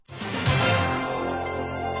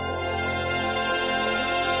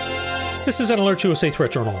This is an Alert USA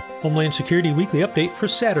Threat Journal, Homeland Security Weekly Update for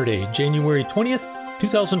Saturday, January 20th,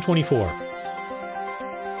 2024.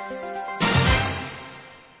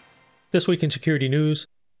 This week in security news.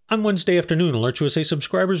 On Wednesday afternoon, Alert USA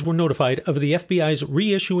subscribers were notified of the FBI's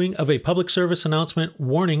reissuing of a public service announcement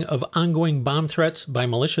warning of ongoing bomb threats by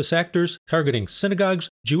malicious actors targeting synagogues,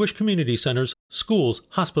 Jewish community centers, schools,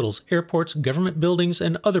 hospitals, airports, government buildings,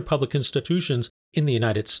 and other public institutions in the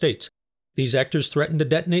United States. These actors threaten to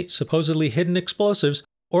detonate supposedly hidden explosives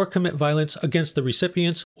or commit violence against the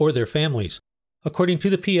recipients or their families. According to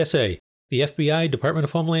the PSA, the FBI, Department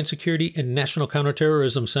of Homeland Security, and National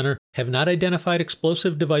Counterterrorism Center have not identified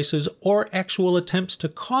explosive devices or actual attempts to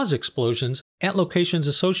cause explosions at locations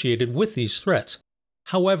associated with these threats.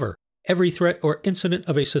 However, every threat or incident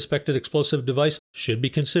of a suspected explosive device should be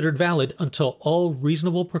considered valid until all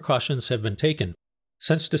reasonable precautions have been taken.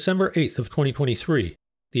 Since December 8th of 2023,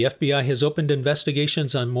 the FBI has opened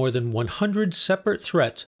investigations on more than 100 separate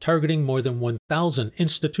threats targeting more than 1,000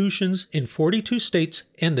 institutions in 42 states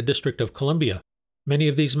and the District of Columbia. Many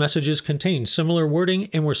of these messages contain similar wording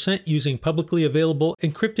and were sent using publicly available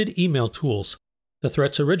encrypted email tools. The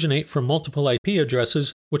threats originate from multiple IP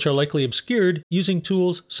addresses, which are likely obscured using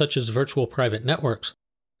tools such as virtual private networks.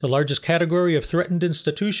 The largest category of threatened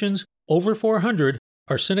institutions, over 400,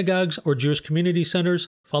 are synagogues or Jewish community centers,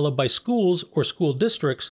 followed by schools or school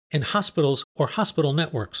districts, and hospitals or hospital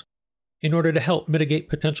networks. In order to help mitigate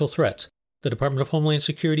potential threats, the Department of Homeland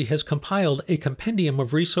Security has compiled a compendium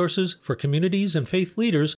of resources for communities and faith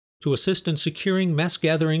leaders to assist in securing mass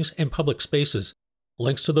gatherings and public spaces.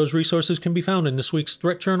 Links to those resources can be found in this week's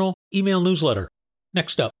Threat Journal email newsletter.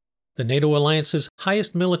 Next up, the NATO alliance's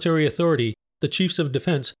highest military authority, the Chiefs of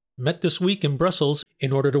Defense, met this week in Brussels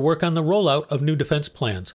in order to work on the rollout of new defense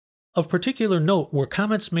plans. Of particular note were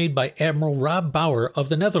comments made by Admiral Rob Bauer of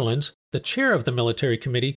the Netherlands, the chair of the military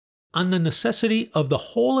committee, on the necessity of the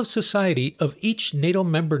whole of society of each NATO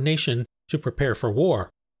member nation to prepare for war.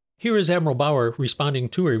 Here is Admiral Bauer responding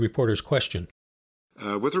to a reporter's question.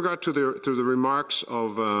 With regard to the remarks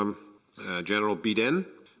of General Biden,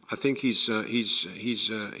 I think he's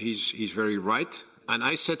very right, and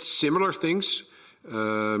I said similar things.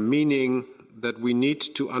 Meaning that we need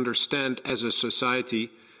to understand as a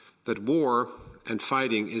society that war and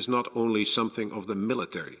fighting is not only something of the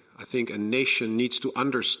military. I think a nation needs to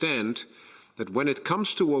understand that when it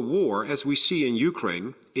comes to a war, as we see in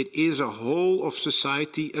Ukraine, it is a whole of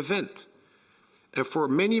society event. And for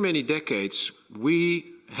many, many decades,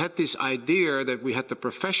 we had this idea that we had the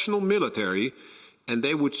professional military and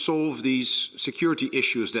they would solve these security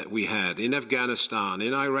issues that we had in Afghanistan,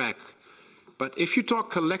 in Iraq. But if you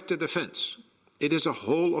talk collective defense, it is a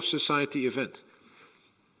whole of society event.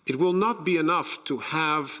 It will not be enough to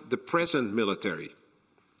have the present military.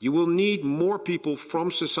 You will need more people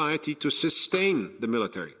from society to sustain the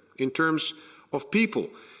military. In terms of people,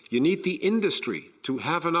 you need the industry to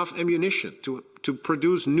have enough ammunition, to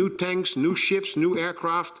produce new tanks, new ships, new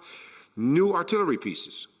aircraft, new artillery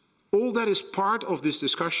pieces. All that is part of this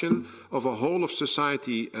discussion of a whole of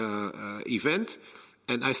society event.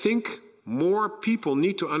 And I think more people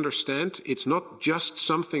need to understand it's not just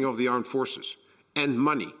something of the armed forces and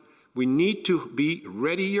money. We need to be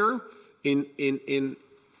readier in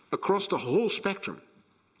across the whole spectrum.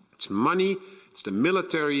 It's money, it's the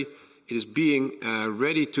military, it is being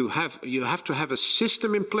ready to have, you have to have a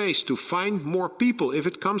system in place to find more people if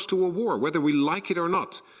it comes to a war, whether we like it or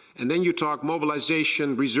not. And then you talk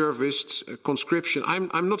mobilization, reservists, conscription.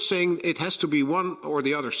 I'm not saying it has to be one or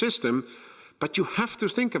the other system, but you have to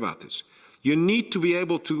think about this. You need to be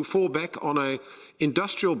able to fall back on an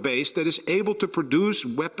industrial base that is able to produce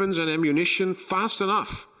weapons and ammunition fast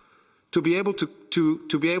enough to be able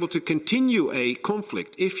to continue a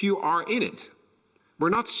conflict if you are in it. We're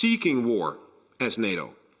not seeking war as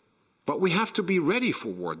NATO, but we have to be ready for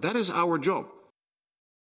war. That is our job.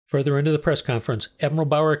 Further into the press conference, Admiral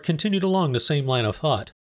Bauer continued along the same line of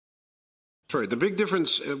thought. Sorry, the big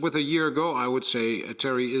difference with a year ago, I would say,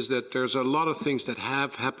 Terry, is that there's a lot of things that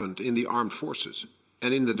have happened in the armed forces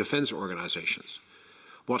and in the defense organizations.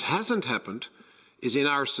 What hasn't happened is in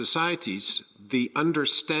our societies the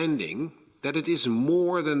understanding that it is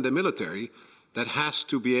more than the military that has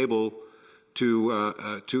to be able to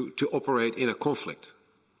operate in a conflict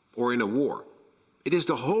or in a war. It is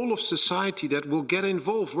the whole of society that will get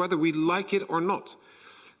involved, whether we like it or not.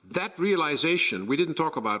 That realization, we didn't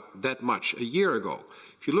talk about that much a year ago.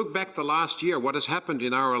 If you look back the last year, what has happened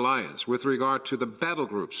in our alliance with regard to the battle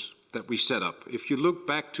groups that we set up, if you look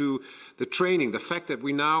back to the training, the fact that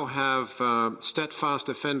we now have Steadfast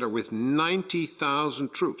Defender with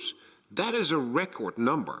 90,000 troops, that is a record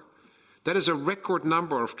number. That is a record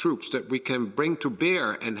number of troops that we can bring to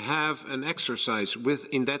bear and have an exercise with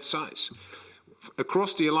in that size.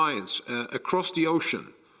 Across the alliance, across the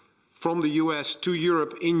ocean, from the US to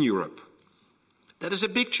Europe, in Europe. That is a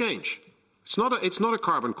big change. It's not a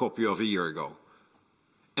carbon copy of a year ago.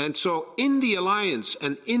 And so in the alliance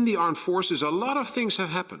and in the armed forces, a lot of things have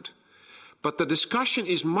happened. But the discussion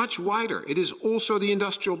is much wider. It is also the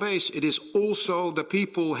industrial base. It is also the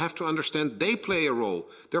people have to understand they play a role.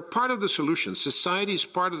 They're part of the solution. Society is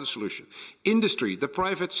part of the solution. Industry, the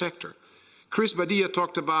private sector. Chris Badia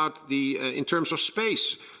talked about in terms of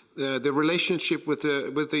space, the relationship with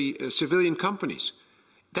the civilian companies.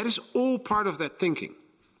 That is all part of that thinking.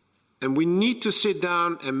 And we need to sit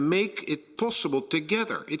down and make it possible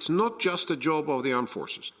together. It's not just a job of the armed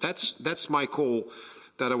forces. That's my call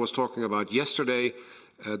that I was talking about yesterday.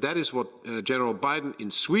 That is what General Biden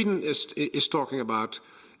in Sweden is talking about.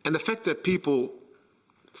 And the fact that people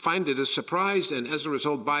find it a surprise and as a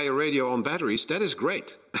result buy a radio on batteries, that is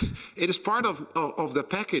great. It is part of the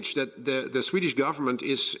package that the Swedish government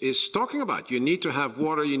is talking about. You need to have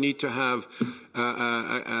water, you need to have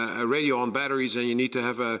a radio on batteries, and you need to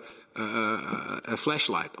have a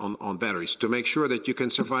flashlight on batteries to make sure that you can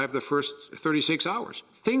survive the first 36 hours.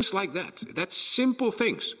 Things like that. That's simple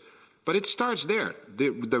things. But it starts there.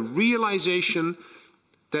 The realization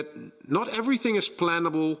that not everything is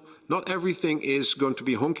plannable, not everything is going to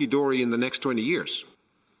be honky-dory in the next 20 years.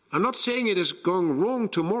 I'm not saying it is going wrong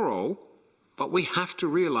tomorrow, but we have to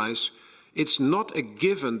realize it's not a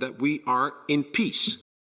given that we are in peace.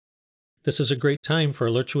 This is a great time for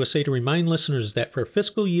Alert USA to remind listeners that for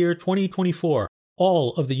fiscal year 2024,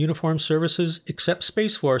 all of the uniformed services except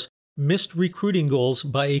Space Force missed recruiting goals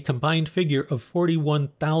by a combined figure of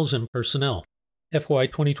 41,000 personnel. FY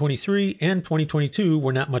 2023 and 2022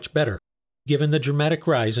 were not much better. Given the dramatic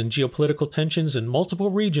rise in geopolitical tensions in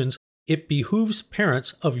multiple regions, it behooves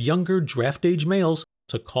parents of younger draft-age males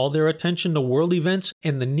to call their attention to world events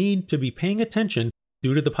and the need to be paying attention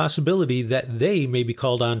due to the possibility that they may be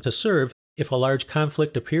called on to serve if a large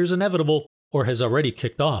conflict appears inevitable or has already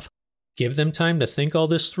kicked off. Give them time to think all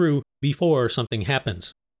this through before something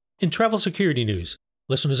happens. In travel security news,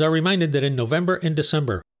 listeners are reminded that in November and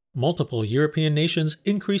December, multiple European nations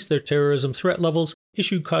increased their terrorism threat levels,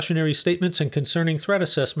 issued cautionary statements and concerning threat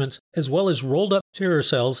assessments, as well as rolled up terror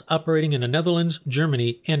cells operating in the Netherlands,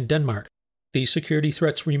 Germany, and Denmark. These security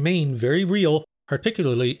threats remain very real,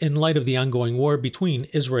 particularly in light of the ongoing war between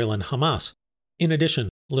Israel and Hamas. In addition,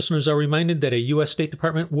 listeners are reminded that a U.S. State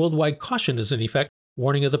Department worldwide caution is in effect,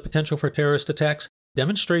 warning of the potential for terrorist attacks,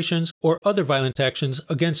 demonstrations, or other violent actions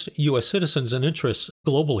against U.S. citizens and interests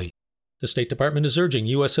globally. The State Department is urging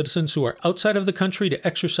U.S. citizens who are outside of the country to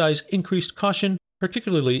exercise increased caution,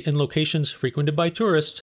 particularly in locations frequented by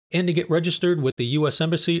tourists, and to get registered with the U.S.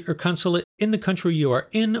 Embassy or consulate in the country you are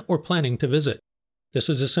in or planning to visit. This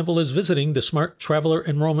is as simple as visiting the Smart Traveler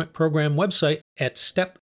Enrollment Program website at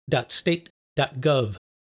step.state.gov.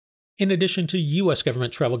 In addition to U.S.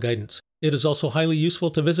 government travel guidance, it is also highly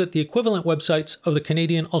useful to visit the equivalent websites of the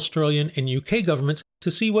Canadian, Australian, and UK governments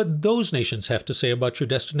to see what those nations have to say about your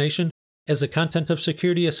destination, as the content of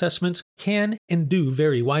security assessments can and do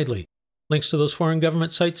vary widely. Links to those foreign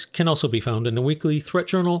government sites can also be found in the weekly Threat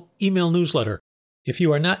Journal email newsletter. If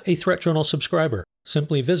you are not a Threat Journal subscriber,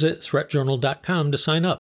 simply visit threatjournal.com to sign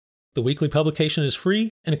up. The weekly publication is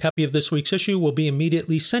free, and a copy of this week's issue will be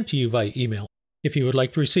immediately sent to you via email. If you would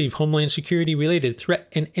like to receive Homeland Security-related threat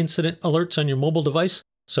and incident alerts on your mobile device,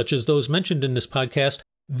 such as those mentioned in this podcast,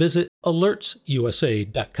 visit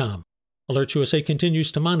alertsusa.com. Alert USA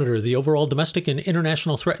continues to monitor the overall domestic and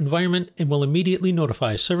international threat environment and will immediately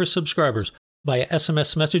notify service subscribers via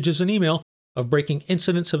SMS messages and email of breaking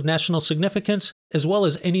incidents of national significance, as well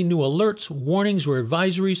as any new alerts, warnings, or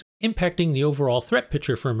advisories impacting the overall threat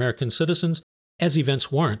picture for American citizens as events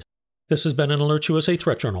warrant. This has been an Alert USA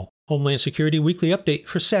Threat Journal, Homeland Security Weekly Update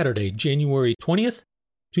for Saturday, January 20th,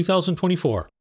 2024.